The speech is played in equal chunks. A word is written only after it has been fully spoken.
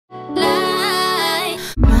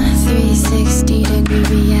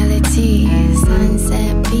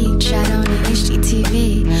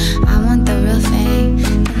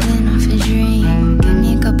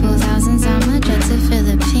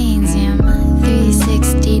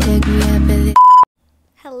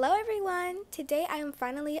today I am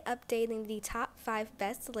finally updating the top 5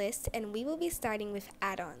 best list, and we will be starting with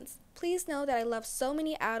add-ons. Please know that I love so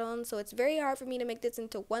many add-ons, so it's very hard for me to make this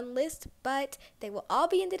into one list, but they will all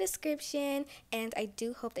be in the description, and I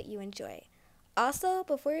do hope that you enjoy. Also,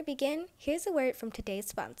 before we begin, here's a word from today's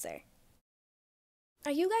sponsor.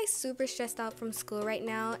 Are you guys super stressed out from school right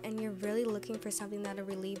now and you're really looking for something that'll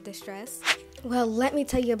relieve the stress? Well, let me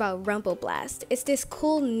tell you about Rumble Blast. It's this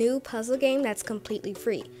cool new puzzle game that's completely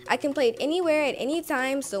free. I can play it anywhere at any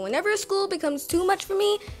time, so whenever school becomes too much for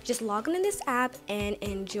me, just log in this app and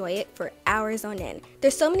enjoy it for hours on end.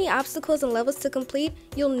 There's so many obstacles and levels to complete,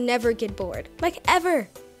 you'll never get bored. Like ever!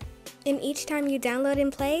 And each time you download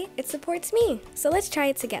and play, it supports me. So let's try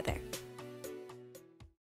it together.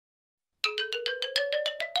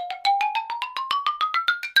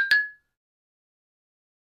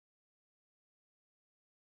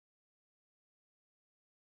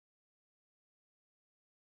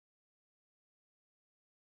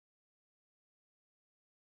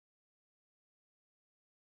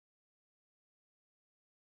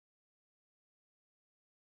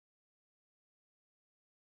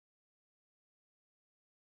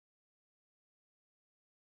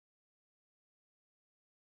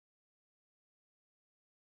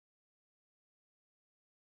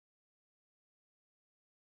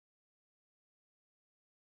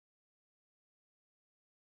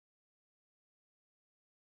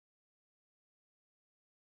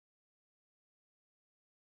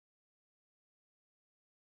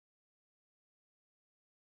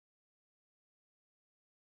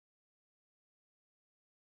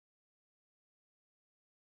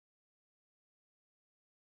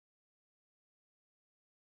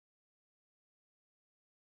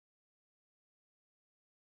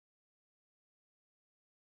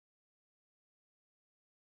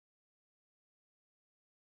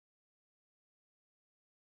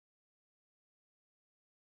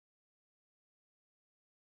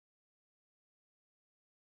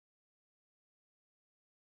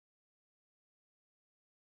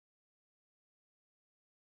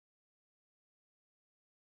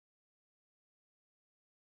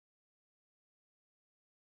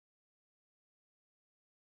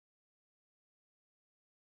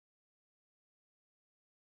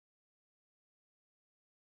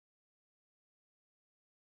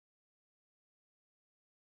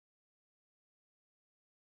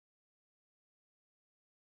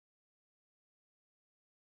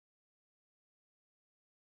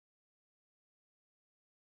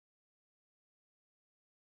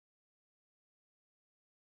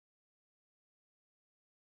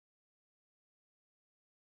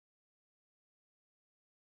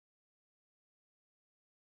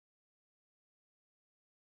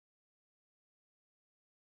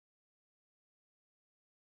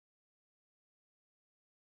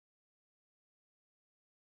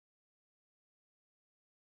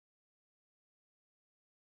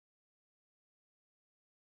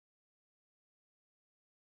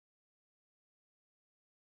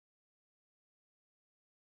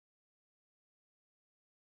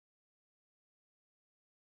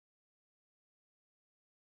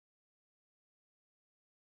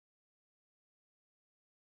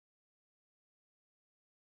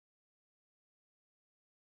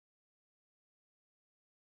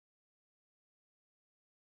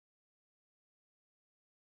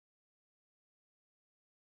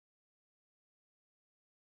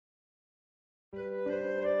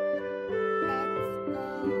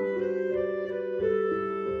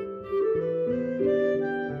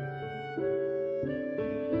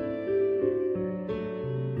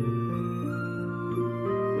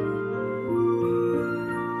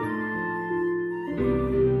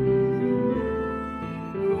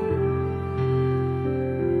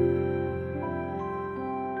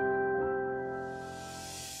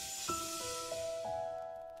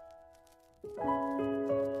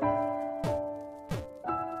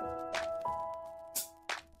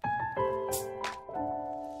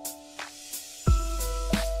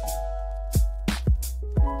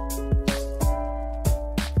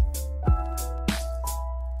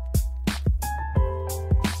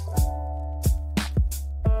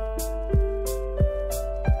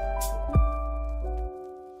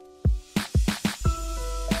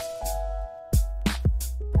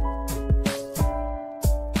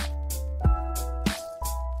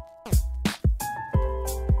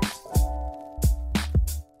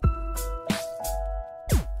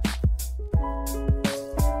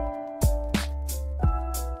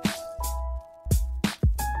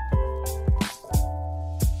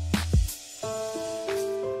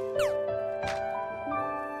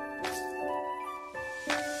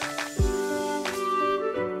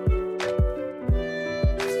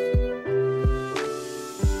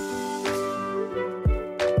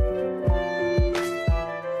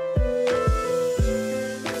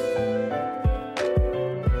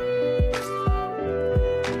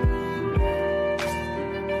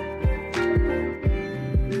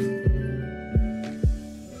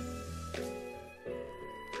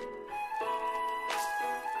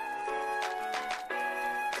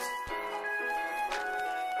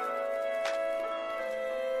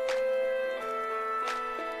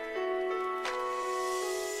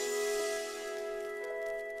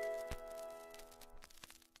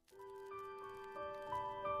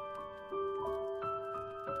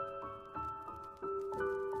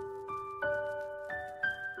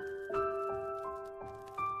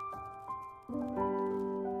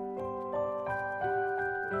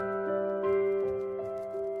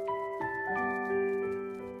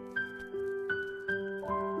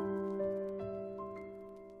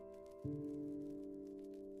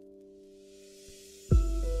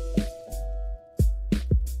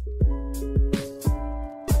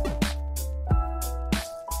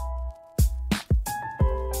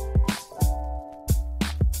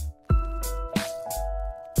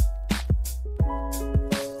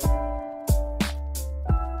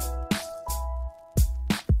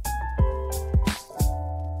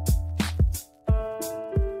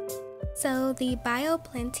 So the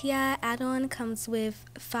Bioplentia add-on comes with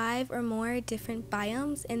 5 or more different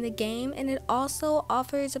biomes in the game, and it also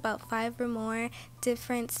offers about 5 or more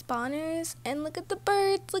different spawners. And look at the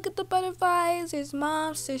birds, look at the butterflies, there's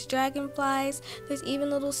moths, there's dragonflies, there's even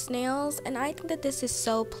little snails, and I think that this is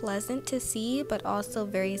so pleasant to see but also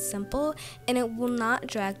very simple, and it will not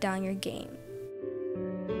drag down your game.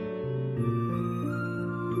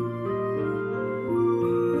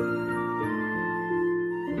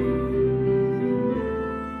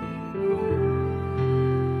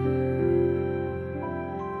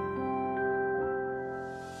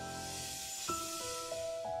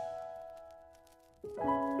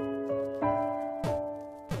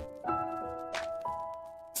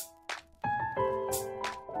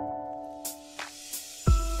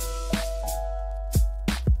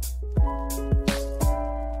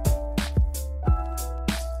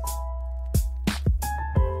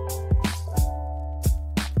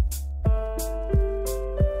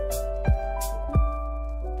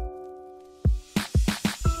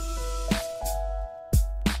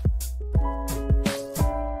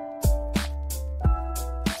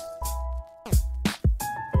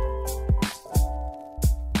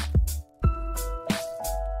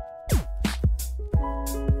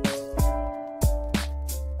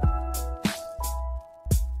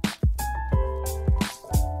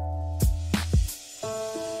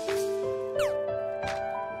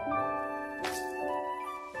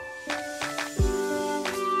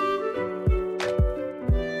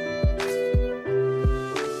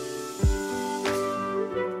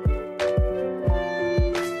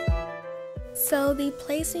 So the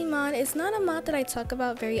placing mod is not a mod that I talk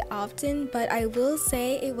about very often, but I will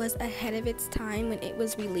say it was ahead of its time when it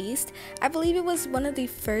was released. I believe it was one of the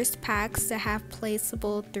first packs to have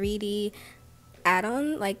placeable 3D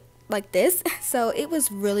add-on like this, so it was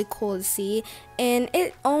really cool to see, and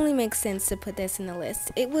it only makes sense to put this in the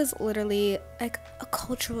list. It was literally like a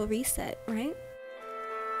cultural reset, right?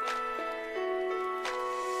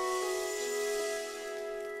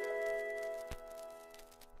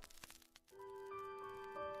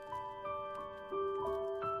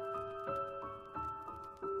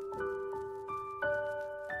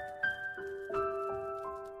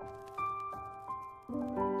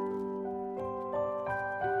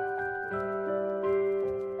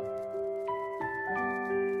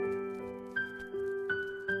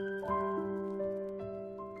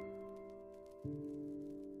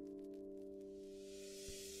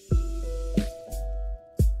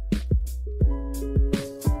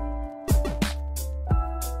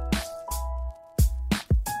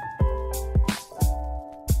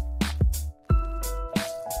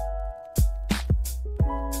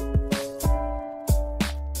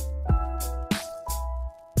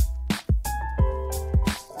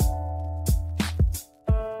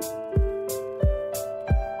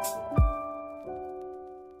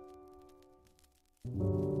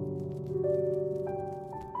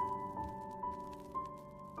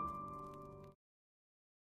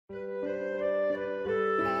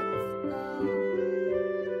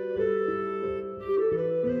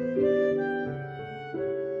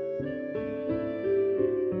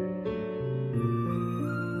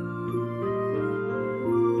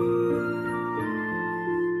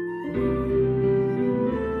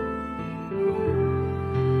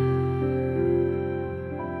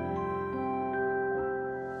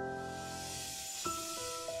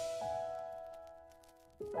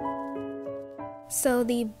 So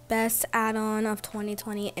the best add-on of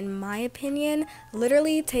 2020 in my opinion,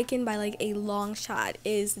 literally taken by like a long shot,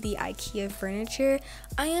 is the IKEA furniture.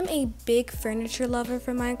 I am a big furniture lover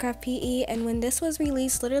for Minecraft PE, and when this was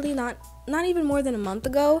released literally not even more than a month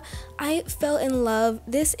ago, I fell in love.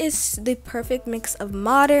 This is the perfect mix of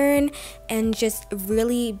modern and just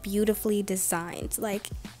really beautifully designed. Like,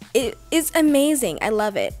 it is amazing. I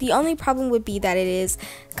love it. The only problem would be that it is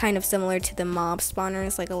kind of similar to the mob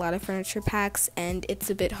spawners, like a lot of furniture packs, and it's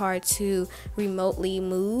a bit hard to remotely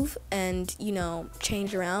move and, you know,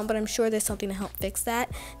 change around, but I'm sure there's something to help fix that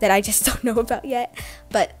I just don't know about yet.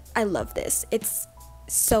 But I love this. It's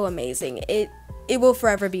so amazing. It will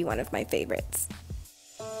forever be one of my favorites.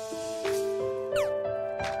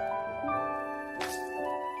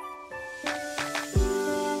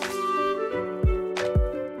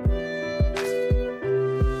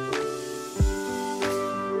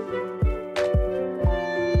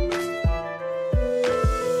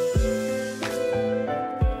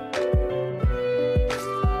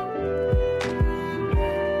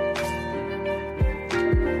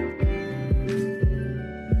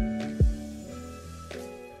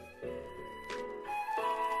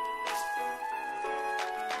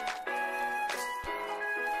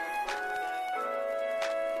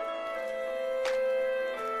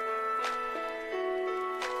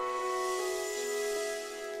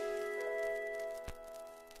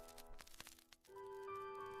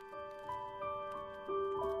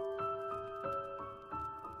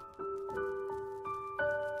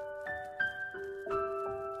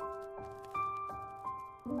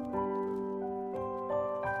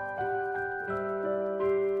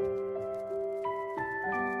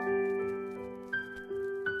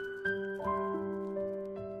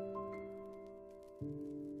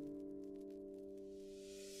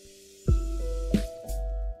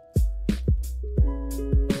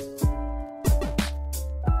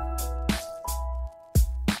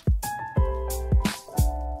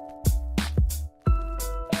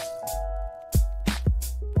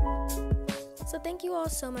 thank you all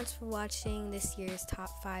so much for watching this year's top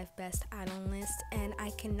 5 best add-on list, and I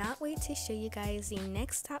cannot wait to show you guys the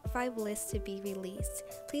next top 5 list to be released.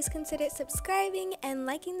 Please consider subscribing and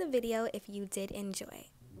liking the video if you did enjoy.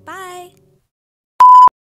 Bye!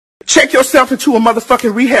 Check yourself into a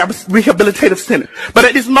motherfucking rehabilitative center. But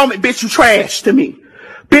at this moment, bitch, you trash to me.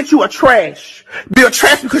 Bitch, you are trash. You're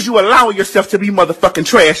trash because you allow yourself to be motherfucking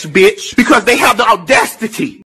trash, bitch. Because they have the audacity